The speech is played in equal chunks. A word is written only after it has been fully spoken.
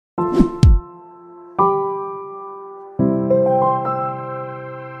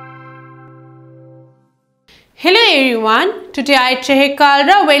everyone, today I, Chehak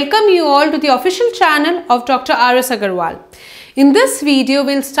Kalra, welcome you all to the official channel of Dr. R.S. Aggarwal. In this video,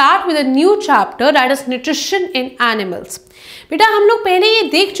 we'll start with a new chapter, that is nutrition in animals. बेटा हम लोग पहले ये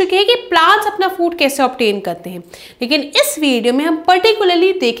देख चुके हैं कि plants अपना फूड कैसे ऑब्टेन करते हैं, लेकिन इस वीडियो में हम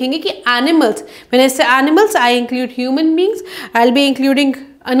पर्टिकुलरली देखेंगे कि एनिमल्स, व्हेन आई से animals I include human beings, I will be including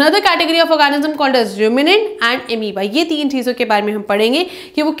another category of organism called as रुमिनेंट and amoeba. ये तीन चीज़ों के बारे में हम पढ़ेंगे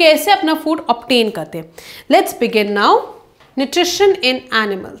कि वो कैसे अपना फूड ऑब्टेन करते हैं। Let's begin now. Nutrition in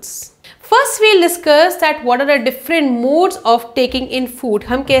animals. First we'll discuss that what are the different modes of taking in food,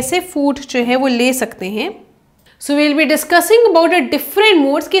 हम कैसे फूड जो है वो ले सकते हैं। So we'll be discussing about the different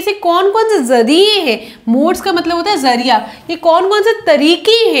modes, कि ऐसे कौन कौन से जरिए हैं। मोड्स का मतलब होता है जरिया, ये कौन कौन से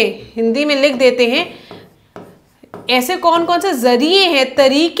तरीके हैं, हिंदी में लिख देते हैं, ऐसे कौन कौन से जरिए हैं,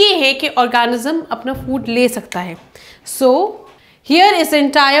 तरीके हैं कि ऑर्गेनिज्म अपना फूड ले सकता है। So here is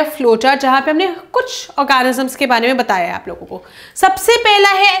entire flow chart, जहाँ पे हमने कुछ ऑर्गेनिजम्स के बारे में बताया है आप लोगों को। सबसे पहला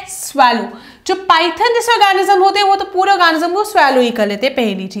है स्वैलो। जो पाइथन जैसे ऑर्गेनिज्म होते हैं वो तो पूरे ऑर्गेनिज्म को स्वैलो ही कर लेते हैं,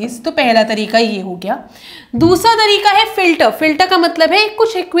 पहली चीज। तो पहला तरीका ये हो गया। दूसरा तरीका है फिल्टर। फिल्टर का मतलब है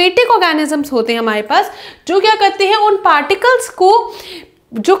कुछ एक्वेटिक ऑर्गेनिजम्स होते हैं हमारे पास जो क्या करते हैं, उन पार्टिकल्स को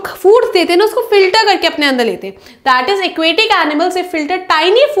जो फूड देते हैं ना उसको फिल्टर करके अपने अंदर लेते हैं। दैट इज एक्वेटिक एनिमल्स से filter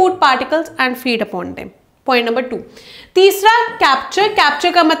tiny food particles and feed upon them. Point number 2। तीसरा कैप्चर।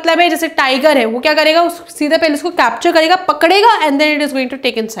 कैप्चर का मतलब है जैसे टाइगर है, वो क्या करेगा, उस सीधा पहले उसको कैप्चर करेगा, पकड़ेगा and then it is going to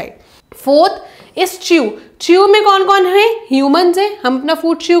take inside. Fourth is chew. Chew में कौन कौन है, ह्यूमंस है, हम अपना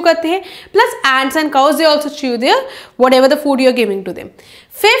फूड च्यू करते हैं, plus ends and cause they also chew there whatever the food you are giving to them.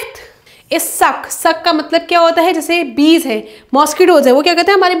 Fifth is सक। सक का मतलब क्या होता है, जैसे बीज है, मॉस्किटोज है, वो क्या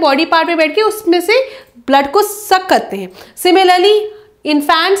करते हैं हमारे बॉडी पार्ट में बैठ के उसमें से ब्लड को सक करते हैं। Similarly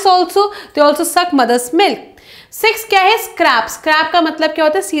infants also, they also सक मदर्स मिल्क। 6 क्या है, स्क्रैप। स्क्रैप का मतलब क्या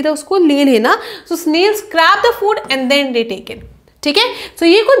होता है, सीधा उसको ले लेना। सो snail scrap the food and then they take it. ठीक है, सो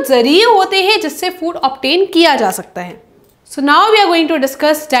ये कुछ जरिए होते हैं जिससे फूड ऑब्टेन किया जा सकता है। So now we are going to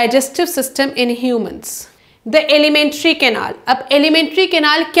discuss digestive system in humans. The alimentary canal. अब एलिमेंट्री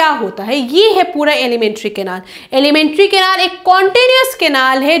कैनाल क्या होता है, ये है पूरा एलिमेंट्री कैनाल। एलिमेंट्री कैनाल एक कॉन्टिन्यूअस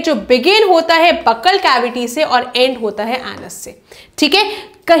कैनाल है जो बिगिन होता है बकल कैविटी से और एंड होता है एनस से। ठीक है,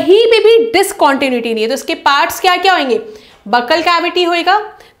 कहीं पे भी डिसकॉन्टिन्यूटी नहीं है। तो इसके पार्ट्स क्या क्या होंगे, बकल कैविटी होएगा,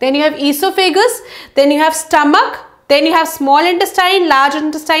 then you have oesophagus, then you have stomach, then you have small intestine, large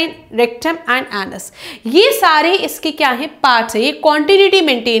intestine, rectum and anus. ये सारे इसके क्या हैं, पार्ट्स है, ये कॉन्टिन्यूटी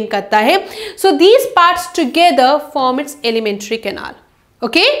मेंटेन करता है। So these parts together form its alimentary canal.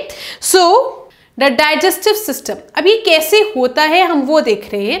 Okay? So the digestive system, अब ये कैसे होता है हम वो देख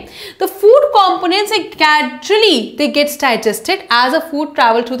रहे हैं। तो food components gradually they gets digested as a food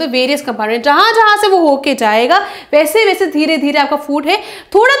travel through the various compartments। जहाँ जहाँ से वो होके जाएगा वैसे वैसे धीरे धीरे आपका फूड है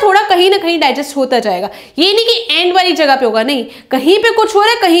थोड़ा थोड़ा कहीं ना कहीं डाइजेस्ट होता जाएगा। ये नहीं कि एंड वाली जगह पे होगा, नहीं, कहीं पे कुछ हो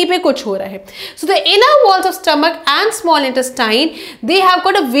रहा है, कहीं पे कुछ हो रहा है। So the inner walls of stomach and small intestine they have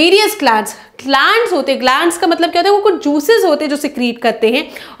got a various glands. Glands होते हैं, ग्लैंड्स का मतलब क्या होता है, वो कुछ जूसेस होते हैं जो सिक्रीट करते हैं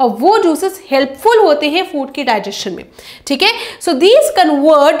और वो जूसेस हेल्पफुल होते हैं फूड की डाइजेशन में। ठीक है, so these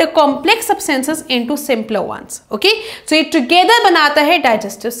convert the complex substances into simpler once. Okay, सो ये टुगेदर बनाता है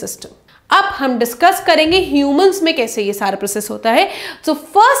डाइजेस्टिव सिस्टम। अब हम डिस्कस करेंगे ह्यूमंस में कैसे ये सारा प्रोसेस होता है। So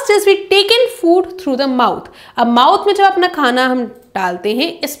first is we take in food through the mouth. अब माउथ में जब अपना खाना हम डालते हैं,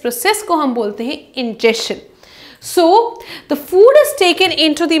 इस प्रोसेस को हम बोलते हैं ingestion. So the food is taken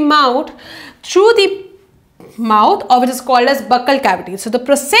into the mouth through the mouth, or which is called as buccal cavity. So the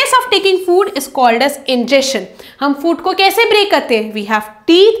process of taking food is called as ingestion. हम फूड को कैसे break करते हैं, we have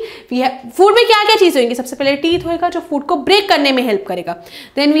teeth, food में क्या क्या चीज़ होंगी, सबसे पहले टीथ होएगा जो फूड को ब्रेक करने में हेल्प करेगा।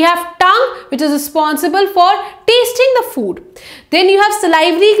 Then we have tongue which is responsible for tasting the food. Then you have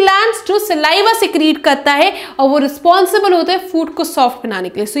salivary glands जो saliva secrete करता है और वो responsible होता है फूड को सॉफ्ट बनाने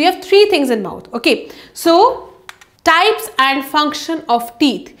के लिए। So you have 3 things in mouth. Okay, so types and function of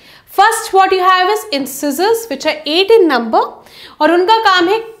teeth. First what you have is incisors which are 8 in number और उनका काम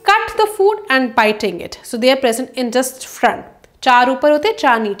है cut the food and biting it. So they are present in just front. 4 ऊपर होते हैं,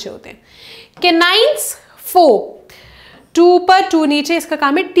 4 नीचे होते हैं। Canines 4, 2 ऊपर 2 नीचे, इसका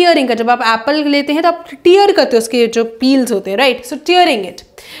काम है टीयरिंग का। जब आप एप्पल लेते हैं तो आप टीयर करते हो उसके जो पील्स होते हैं, right, so tearing it.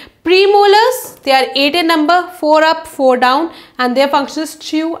 Premolars they are 8 in number, 4 up 4 down and their function is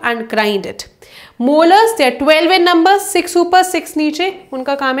chew and grind it. Molars they are 12 in number, 6 ऊपर 6 नीचे,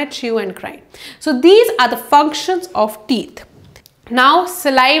 उनका काम है chew and grind. So these are the functions of teeth. Now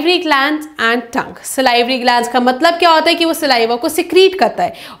salivary glands and tongue. Salivary glands का मतलब क्या होता है कि वो सलाइवा को सिक्रीट करता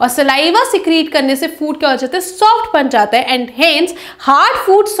है, और सलाइवा सिक्रीट करने से फूड क्या हो जाता है, सॉफ्ट बन जाता है, and hence hard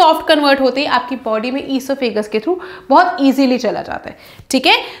food soft convert होते ही आपकी बॉडी में ईसोफेगस के थ्रू बहुत इजीली चला जाता है। ठीक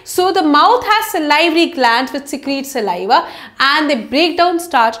है, so the mouth has salivary glands which secrete saliva and they break down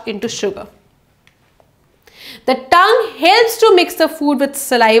starch into sugar. The tongue helps to mix the food with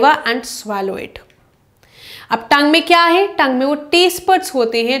saliva and swallow it. अब टंग में क्या है, टंग में वो टेस्ट बड्स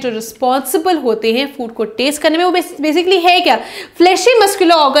होते हैं जो रिस्पॉन्सिबल होते हैं फूड को टेस्ट करने में। वो बेसिकली है क्या, फ्लैशी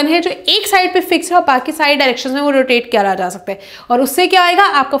मस्कुलर ऑर्गन है जो एक साइड पे फिक्स है और बाकी साइड डायरेक्शन में वो रोटेट करा जा सकता है, और उससे क्या आएगा,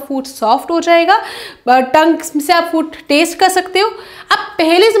 आपका फूड सॉफ्ट हो जाएगा, टंग से आप फूड टेस्ट कर सकते हो। अब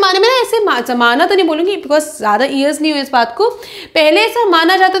पहले ज़माने में ना, ऐसे ज़माना तो नहीं बोलूँगी बिकॉज ज़्यादा ईयर्स नहीं हुए इस बात को, पहले ऐसा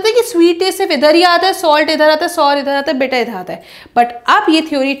माना जाता था कि स्वीट टेस्ट सिर्फ इधर ही आता है, सॉल्ट इधर आता है, सॉर इधर आता है, बिटर इधर आता है, बट अब ये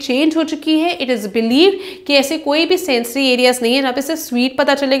थ्योरी चेंज हो चुकी है। इट इज़ बिलीव कि ऐसे कोई भी सेंसरी एरियाज नहीं है जहाँ पे सिर्फ स्वीट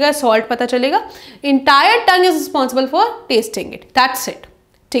पता चलेगा, सॉल्ट पता चलेगा। Entire tongue is responsible for testing it, that's it.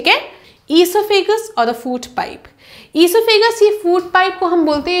 ठीक है, ईसोफेगस और द फूड पाइप। ईसोफेगस, ये फूड पाइप को हम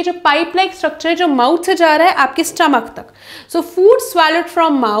बोलते हैं जो पाइप लाइक स्ट्रक्चर है जो माउथ से जा रहा है आपके स्टमक तक। So food swallowed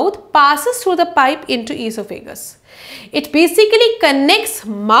from mouth passes through the pipe into esophagus. It basically connects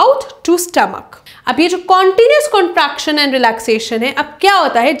mouth to stomach. अब ये जो कॉन्टिन्यूस कॉन्ट्रैक्शन एंड रिलैक्सेशन है, अब क्या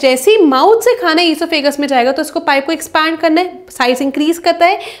होता है, जैसे ही माउथ से खाना ईसोफेगस में जाएगा तो इसको पाइप को एक्सपैंड करना है, साइज इंक्रीज करता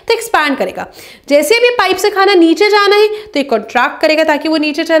है तो एक्सपैंड करेगा। जैसे भी पाइप से खाना नीचे जाना है तो ये कॉन्ट्रैक्ट करेगा ताकि वो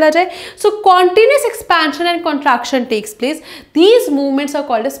नीचे चला जाए। सो continuous expansion and contraction takes place. These movements are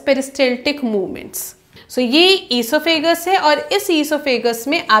called as peristaltic movements. सो ये ईसोफेगस है, और इस ईसोफेगस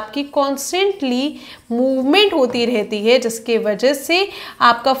में आपकी कॉन्स्टेंटली मूवमेंट होती रहती है जिसके वजह से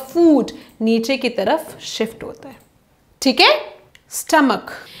आपका फूड नीचे की तरफ शिफ्ट होता है। ठीक है,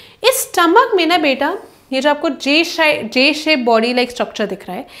 स्टमक। इस स्टमक में ना बेटा, ये जो आपको जे शेप बॉडी लाइक स्ट्रक्चर दिख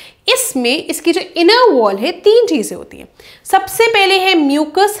रहा है, इसमें इसकी जो इनर वॉल है, तीन चीज़ें होती हैं। सबसे पहले है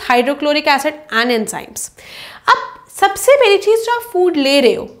mucus, hydrochloric acid and enzymes. अब सबसे पहली चीज़, जो आप फूड ले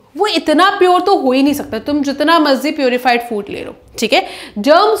रहे हो वो इतना प्योर तो हो ही नहीं सकता, तुम जितना मर्जी प्योरीफाइड फूड ले लो। ठीक है,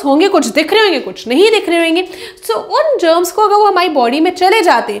 जर्म्स होंगे, कुछ दिख रहे होंगे, कुछ नहीं दिख रहे होंगे। सो उन जर्म्स को अगर वो हमारी बॉडी में चले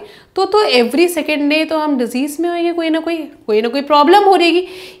जाते तो एवरी सेकेंड डे तो हम डिजीज में होंगे, कोई ना कोई प्रॉब्लम हो रहेगी।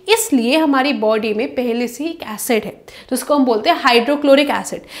 इसलिए हमारी बॉडी में पहले से एक एसिड है तो उसको हम बोलते हैं hydrochloric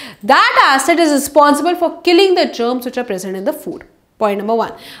acid. That acid is responsible for killing the germs which are present in the food. Point number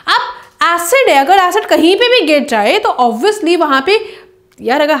 1। अब एसिड है, अगर एसिड कहीं पे भी गिर जाए तो ऑब्वियसली वहां पे,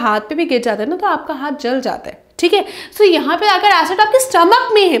 यार अगर हाथ पे भी गिर जाता है ना तो आपका हाथ जल जाता है। ठीक है, सो यहाँ पे अगर एसिड आपके स्टमक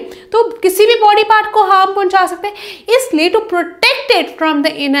में है तो किसी भी बॉडी पार्ट को हार्म पहुंचा सकते हैं, इसलिए to protect it from the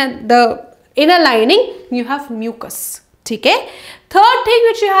inner lining you have mucus. ठीक है, third thing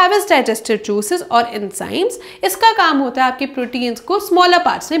which you have is digestive juices और एंजाइम्स। इसका काम होता है आपके प्रोटीन्स को स्मॉलर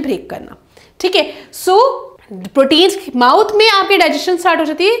पार्ट्स में ब्रेक करना। ठीक है, सो प्रोटीन्स माउथ में आपकी डाइजेशन स्टार्ट हो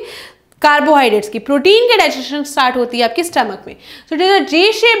जाती है, कार्बोहाइड्रेट्स की, प्रोटीन के डाइजेशन स्टार्ट होती है आपके स्टमक में। So it is a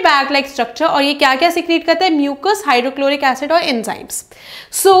J shape bag like structure, और ये क्या क्या सिक्रीट करता है, म्यूकस, हाइड्रोक्लोरिक एसिड और enzymes.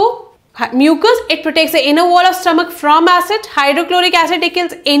 So mucus, it protects the inner wall of stomach from acid. Hydrochloric acid it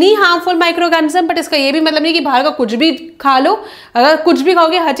kills any harmful microorganism, but इसका ये भी मतलब नहीं कि बाहर का कुछ भी खा लो, अगर कुछ भी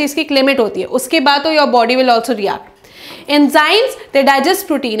खाओगे हर चीज की एक लिमिट होती है, उसके बाद तो your body will also react. Enzymes, they digest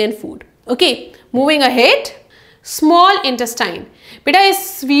protein in food. Okay, moving ahead, small intestine. बेटा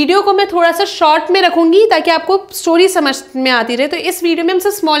इस वीडियो को मैं थोड़ा सा शॉर्ट में रखूंगी ताकि आपको स्टोरी समझ में आती रहे, तो इस वीडियो में हम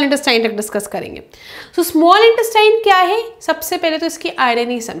सिर्फ स्मॉल इंटेस्टाइन तक डिस्कस करेंगे। सो स्मॉल इंटेस्टाइन क्या है, सबसे पहले तो इसकी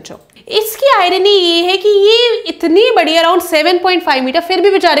आयरनी समझो। इसकी आयरनी ये है कि ये इतनी बड़ी, अराउंड 7.5 मीटर, फिर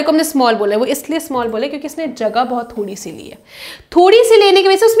भी बेचारे को हमने स्मॉल बोला है। वो इसलिए स्मॉल बोले क्योंकि इसने जगह बहुत थोड़ी सी ली है। थोड़ी सी लेने की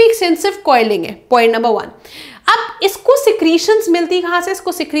वजह से उसमें एक्सटेंसिव कॉइलिंग है। Point number 1। अब इसको सिक्रीशंस मिलती है कहाँ से,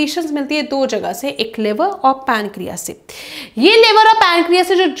 इसको सिक्रीशंस मिलती है दो जगह से, एक लिवर और पैनक्रियास से। ये लिवर और पैनक्रियास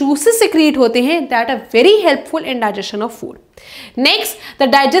से जो जूसेस सिक्रीट होते हैं, that are very helpful in digestion of food. Next, the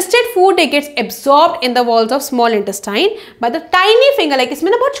digested food gets absorbed in the walls of small intestine by the tiny finger, like इसमें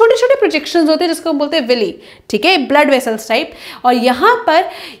ना बहुत छोटे छोटे प्रोजेक्शंस होते हैं जिसको हम बोलते हैं विली। ठीक है, ब्लड वेसल्स टाइप। और यहाँ पर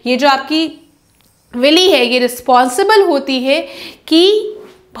ये जो आपकी विली है, ये रिस्पॉन्सिबल होती है कि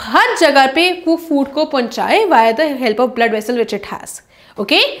हर जगह पे वो फूड को पहुंचाए via the help of blood vessel which it has.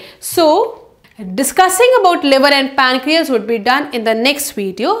 Okay, so discussing about liver and pancreas would be done in the next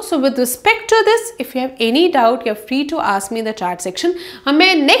video. So with respect to this, if you have any doubt, you're free to ask me in the chat section. मैं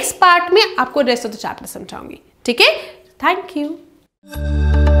next part में आपको rest of the chapter समझाऊंगी। ठीक है, thank you.